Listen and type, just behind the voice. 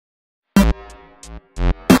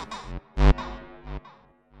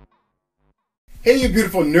Hey you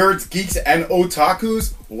beautiful nerds, geeks, and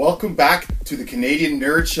otakus, welcome back to the Canadian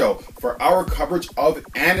Nerd Show for our coverage of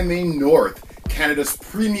Anime North, Canada's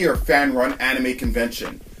premier fan-run anime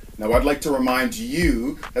convention. Now I'd like to remind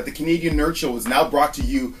you that the Canadian Nerd Show is now brought to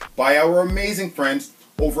you by our amazing friends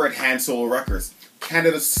over at Han Solo Records,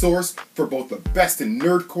 Canada's source for both the best in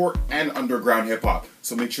nerdcore and underground hip-hop.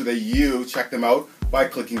 So make sure that you check them out by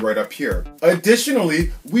clicking right up here.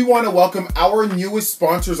 Additionally, we want to welcome our newest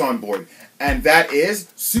sponsors on board, and that is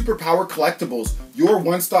Superpower Collectibles, your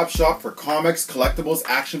one-stop shop for comics, collectibles,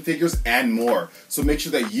 action figures, and more. So make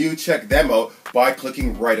sure that you check them out by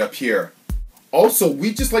clicking right up here. Also,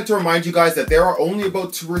 we'd just like to remind you guys that there are only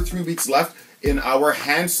about 2 or 3 weeks left in our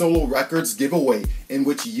Han Solo Records giveaway, in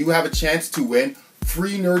which you have a chance to win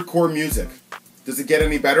free nerdcore music. Does it get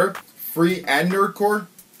any better? Free and nerdcore?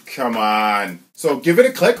 Come on. So give it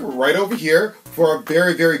a click right over here for a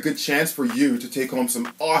very, very good chance for you to take home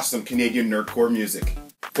some awesome Canadian nerdcore music.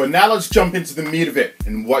 But now let's jump into the meat of it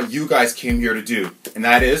and what you guys came here to do, and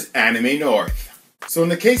that is Anime North. So in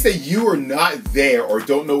the case that you are not there or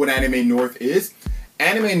don't know what Anime North is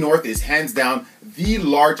hands down the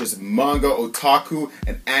largest manga, otaku,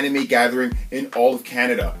 and anime gathering in all of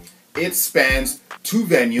Canada. It spans 2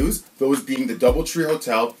 venues, those being the Doubletree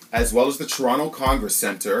Hotel as well as the Toronto Congress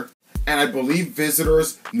Centre, and I believe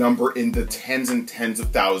visitors number in the tens and tens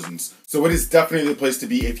of thousands. So it is definitely the place to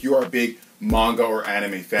be if you are a big manga or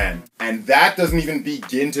anime fan. And that doesn't even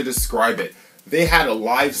begin to describe it. They had a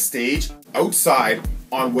live stage outside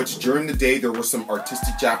on which during the day there were some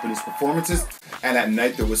artistic Japanese performances, and at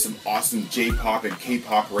night there was some awesome J-pop and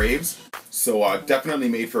K-pop raves. So definitely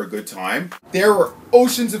made for a good time. There were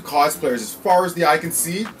oceans of cosplayers as far as the eye can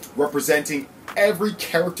see, representing every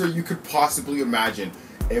character you could possibly imagine.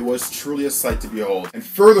 It was truly a sight to behold. And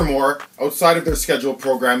furthermore, outside of their scheduled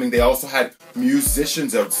programming, they also had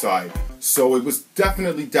musicians outside. So it was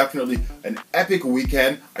definitely an epic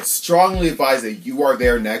weekend. I strongly advise that you are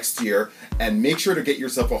there next year, and make sure to get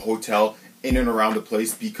yourself a hotel in and around the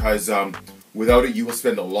place, because without it you will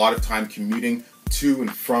spend a lot of time commuting to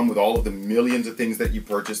and from with all of the millions of things that you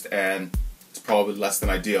purchased, and it's probably less than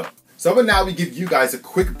ideal. So but now we give you guys a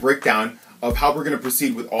quick breakdown of how we're going to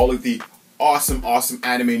proceed with all of the awesome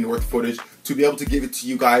Anime North footage to be able to give it to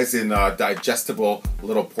you guys in digestible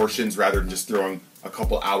little portions rather than just throwing a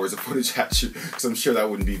couple hours of footage at you, because I'm sure that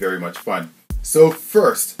wouldn't be very much fun. So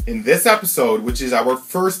first, in this episode, which is our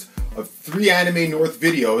first of 3 Anime North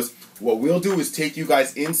videos, what we'll do is take you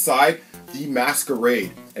guys inside the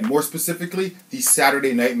Masquerade, and more specifically, the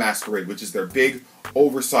Saturday Night Masquerade, which is their big,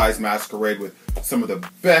 oversized masquerade with some of the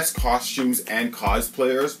best costumes and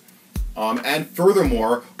cosplayers. And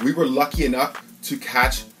furthermore, we were lucky enough to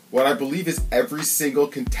catch what I believe is every single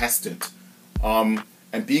contestant.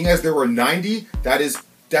 And being as there were 90, that is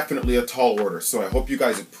definitely a tall order. So I hope you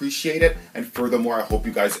guys appreciate it, and furthermore, I hope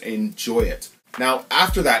you guys enjoy it. Now,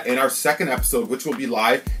 after that, in our second episode, which will be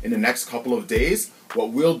live in the next couple of days,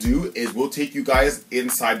 what we'll do is we'll take you guys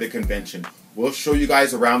inside the convention. We'll show you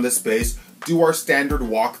guys around the space, do our standard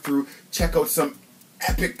walkthrough, check out some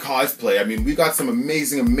epic cosplay. I mean, we got some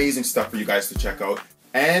amazing stuff for you guys to check out.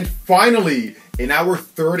 And finally, in our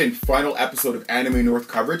third and final episode of Anime North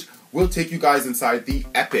coverage, we'll take you guys inside the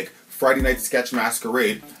epic Friday Night Sketch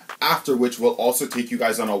Masquerade, after which we'll also take you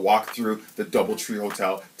guys on a walk through the Doubletree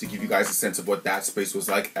Hotel to give you guys a sense of what that space was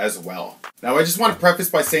like as well. Now, I just want to preface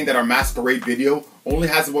by saying that our Masquerade video only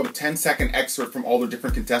has about a 10-second excerpt from all the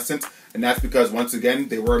different contestants, and that's because, once again,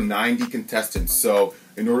 there were 90 contestants. So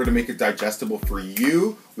in order to make it digestible for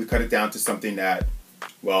you, we cut it down to something that,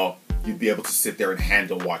 well, you'd be able to sit there and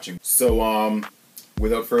handle watching. So,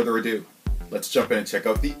 without further ado, let's jump in and check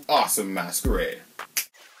out the awesome Masquerade.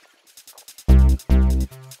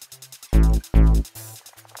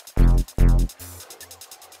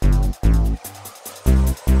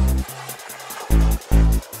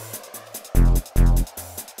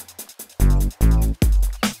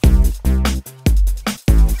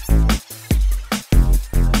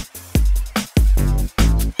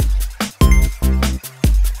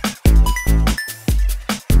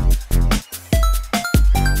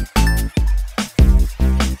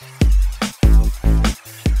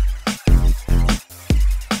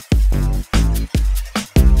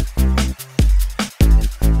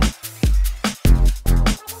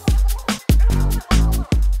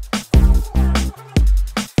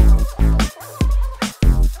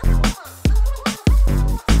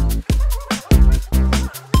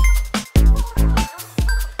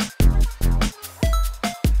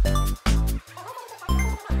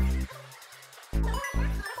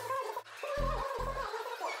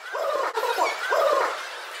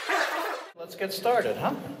 get started,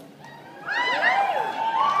 huh?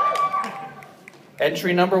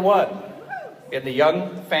 Entry number 1 in the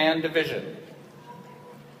Young Fan Division,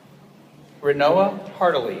 Renoa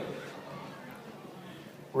Hartley.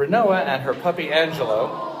 Renoa and her puppy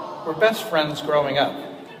Angelo were best friends growing up.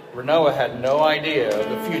 Renoa had no idea of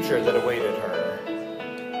the future that awaited her.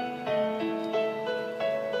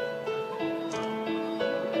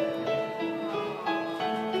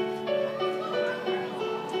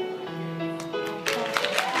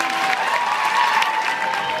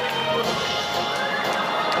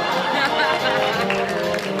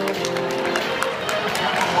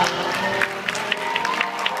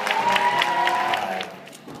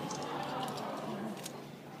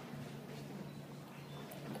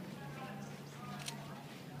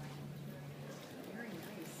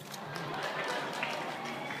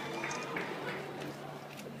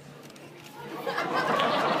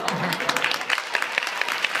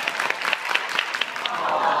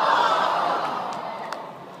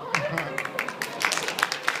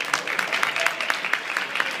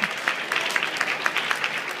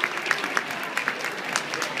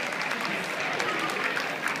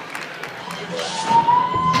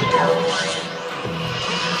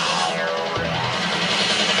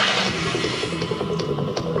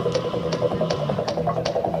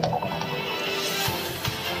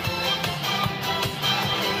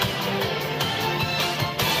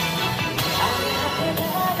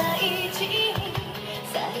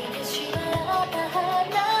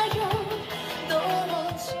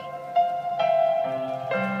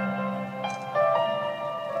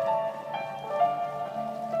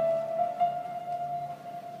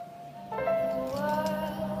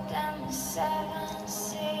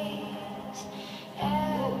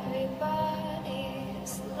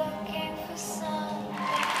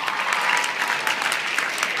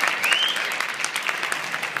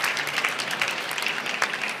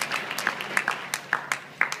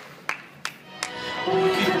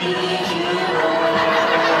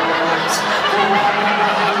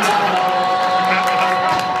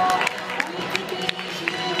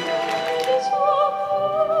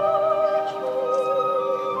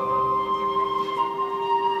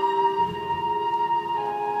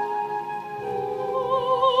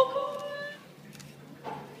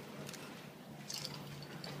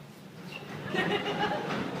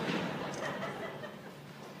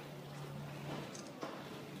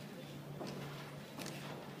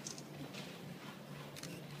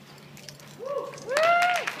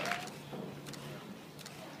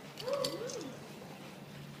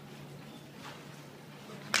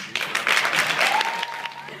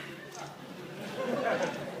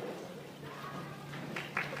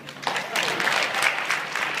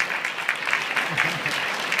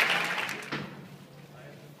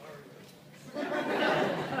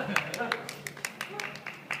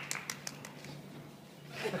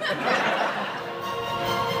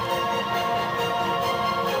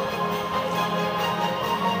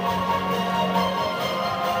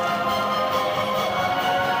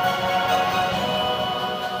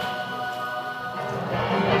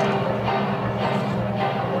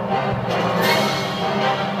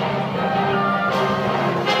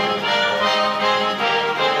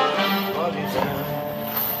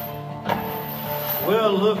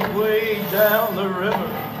 Well, look way down the river,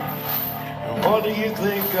 and what do you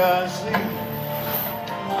think I see?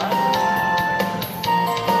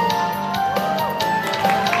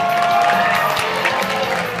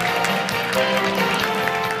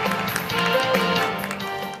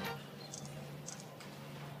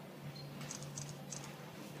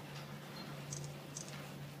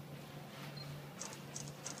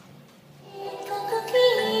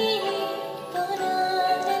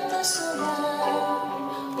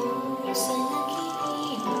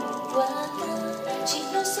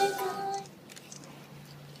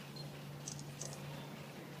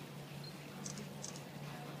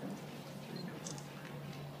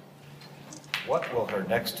 What will her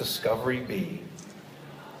next discovery be?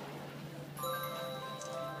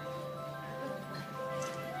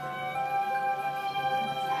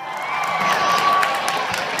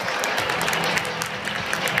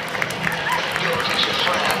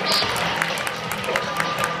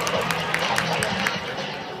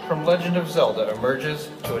 From Legend of Zelda emerges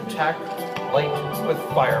to attack Light with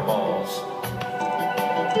fireballs.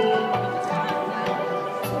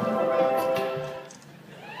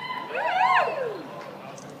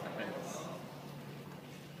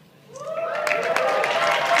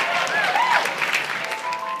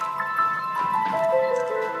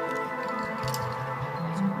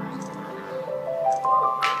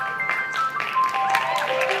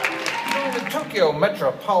 Tokyo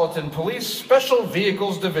Metropolitan Police Special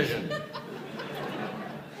Vehicles Division.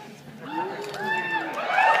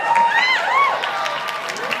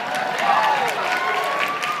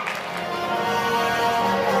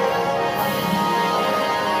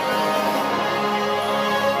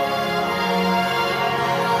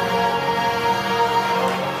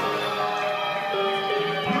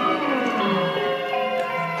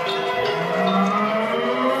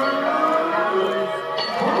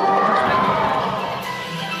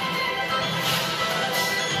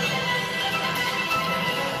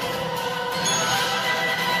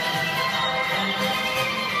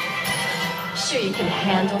 Sure you can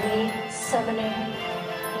handle me, Summoner?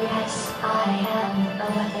 Yes, I am a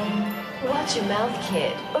weapon. Watch your mouth,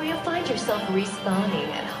 kid, or you'll find yourself respawning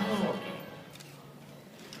at home.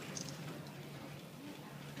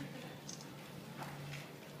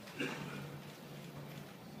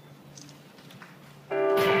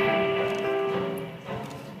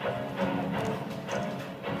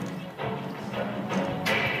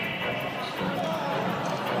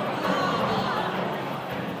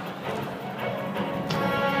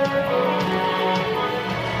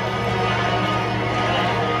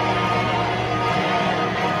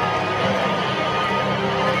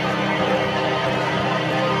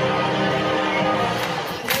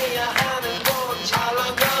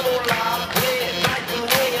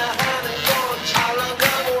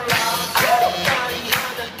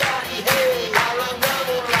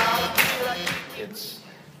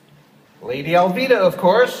 Lady Alvita, of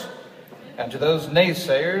course, and to those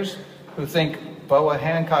naysayers who think Boa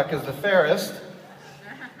Hancock is the fairest,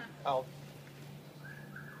 I'll...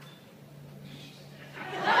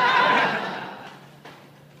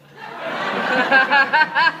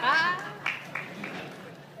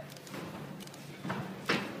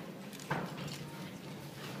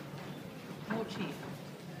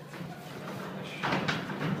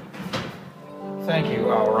 Thank you,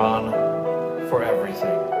 Auron, for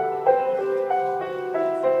everything.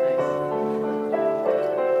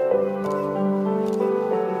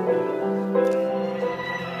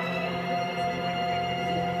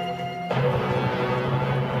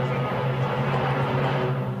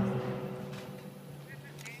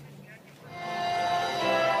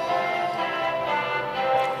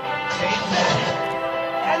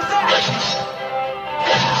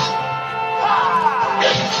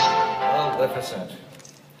 Maleficent,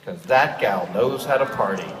 because that gal knows how to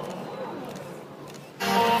party.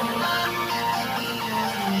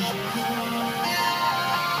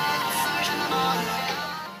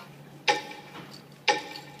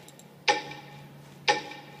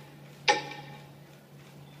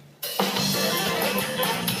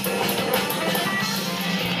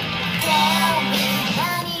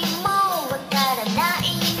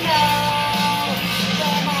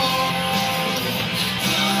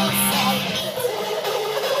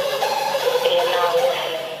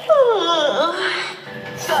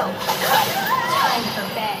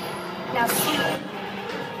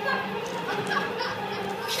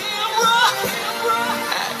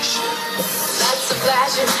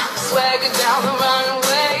 Swagger down the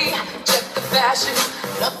runway, check the fashion,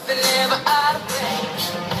 nothing ever out of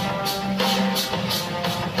place.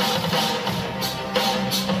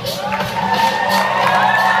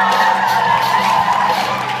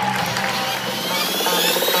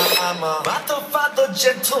 I'm a father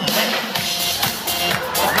gentleman.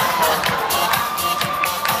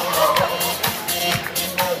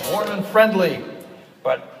 Warm and friendly,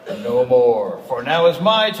 but no more. For now is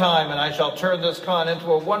my time, and I shall turn this con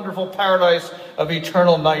into a wonderful paradise of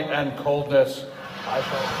eternal night and coldness. I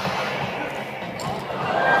shall...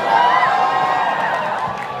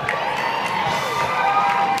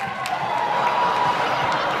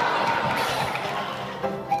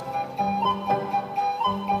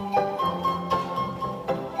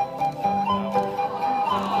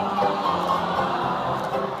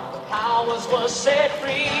 Was set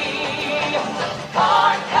free.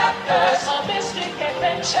 Card captors, a mystic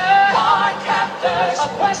adventure. Card captors, a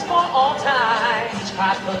quest for all time. Each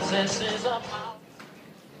card possesses a power.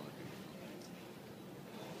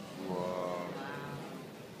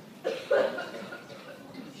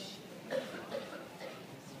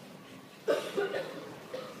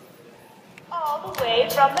 All the way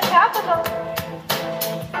from the capital.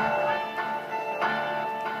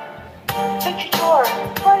 Victory Tour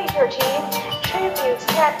 2013. Tributes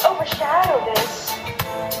can't overshadow this.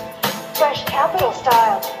 Fresh capital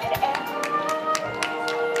style.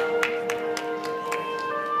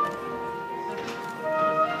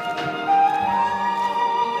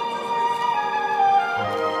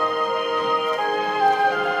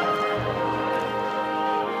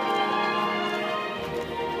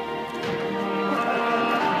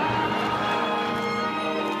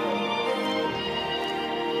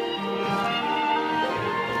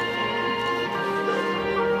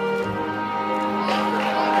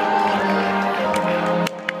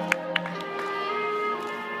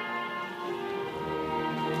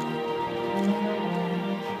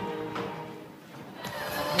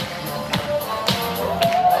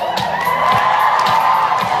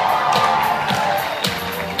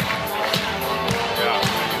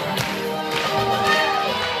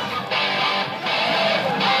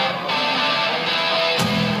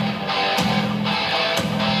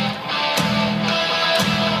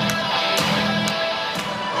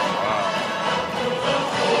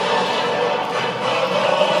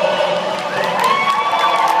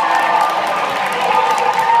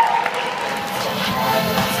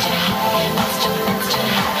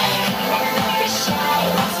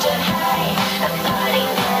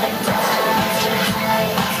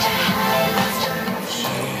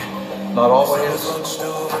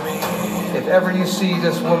 ever you see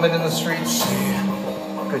this woman in the streets,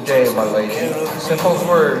 good day, my lady. Simple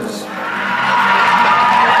words.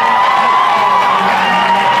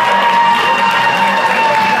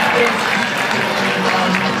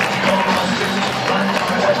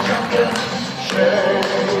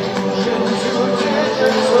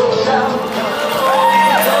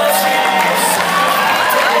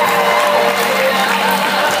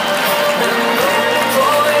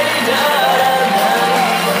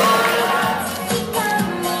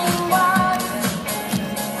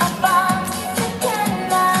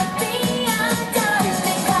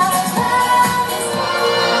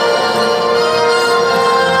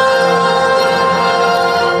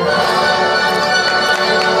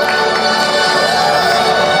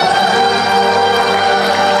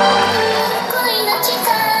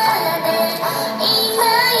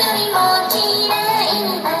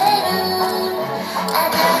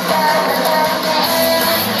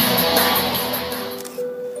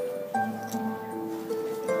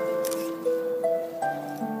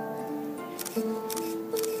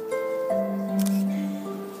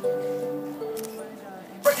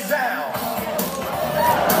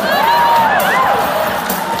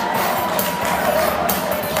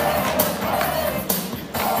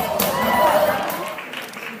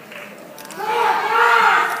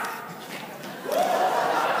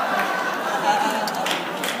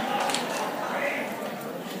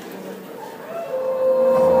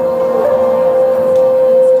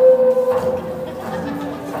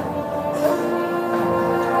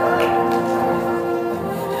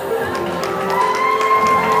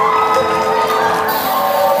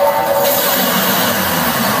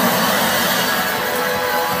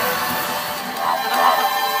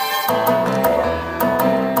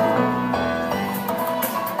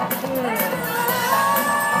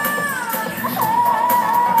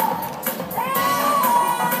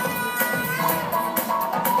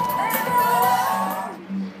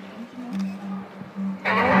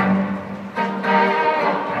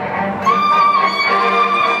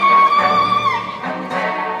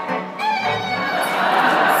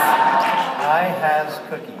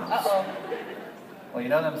 Cookies. Uh-oh. Well, you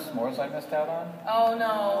know them s'mores I missed out on? Oh,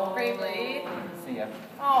 no. Bravely. See ya.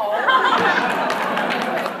 Oh.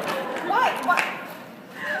 What?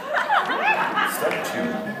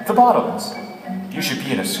 Step 2. The bottoms. You should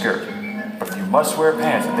be in a skirt, but you must wear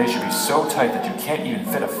pants and they should be so tight that you can't even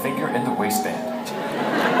fit a finger in the waistband.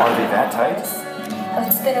 Are they that tight?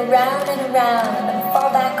 Let's spin around and around and then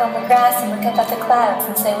fall back on the grass and look up at the clouds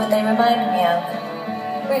and say what they reminded me of.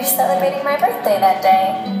 We were celebrating my birthday that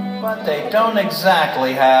day. But they don't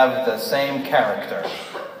exactly have the same character.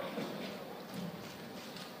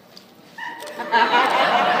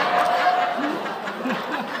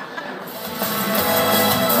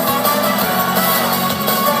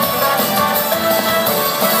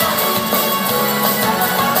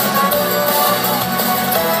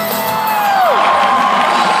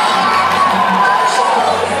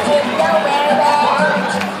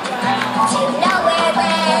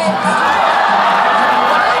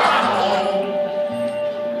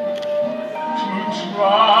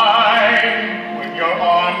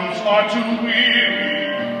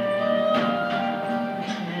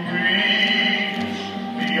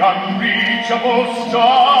 Unreachable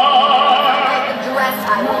star. Dress,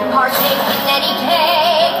 I won't partake in any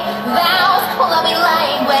cake. Vows, well, I'll be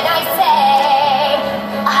lying when I say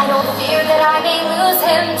I don't fear that I may lose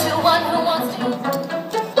him to one who wants to.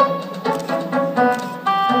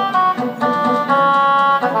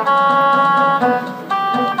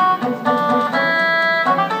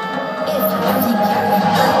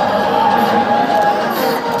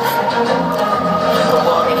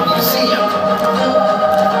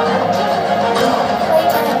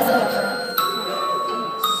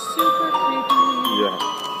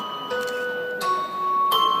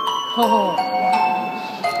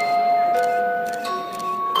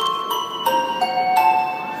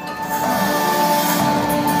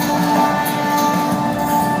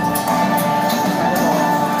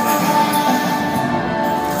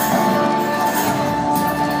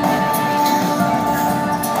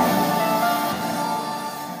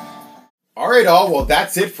 Alright all, well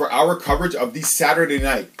that's it for our coverage of the Saturday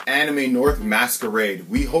night Anime North Masquerade.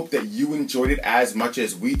 We hope that you enjoyed it as much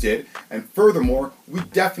as we did, and furthermore,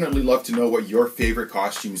 we'd definitely love to know what your favorite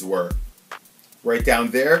costumes were. Right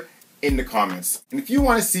down there in the comments. And if you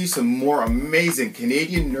want to see some more amazing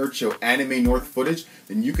Canadian Nerd Show Anime North footage,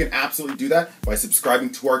 then you can absolutely do that by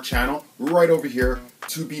subscribing to our channel right over here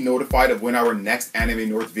to be notified of when our next Anime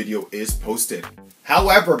North video is posted.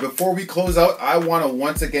 However, before we close out, I want to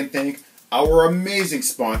once again thank our amazing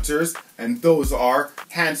sponsors, and those are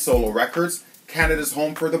Han Solo Records, Canada's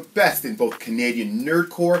home for the best in both Canadian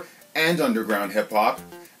nerdcore and underground hip-hop,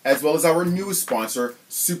 as well as our newest sponsor,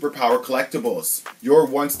 Superpower Collectibles, your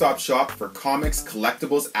one-stop shop for comics,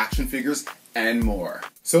 collectibles, action figures, and more.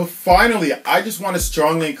 So finally, I just want to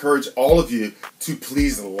strongly encourage all of you to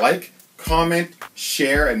please like, comment,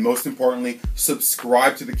 share, and most importantly,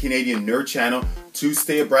 subscribe to the Canadian Nerd channel to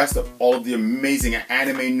stay abreast of all of the amazing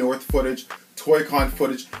Anime North footage, ToyCon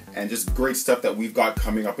footage, and just great stuff that we've got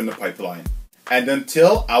coming up in the pipeline. And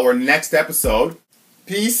until our next episode,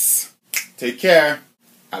 peace, take care,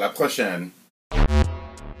 à la prochaine.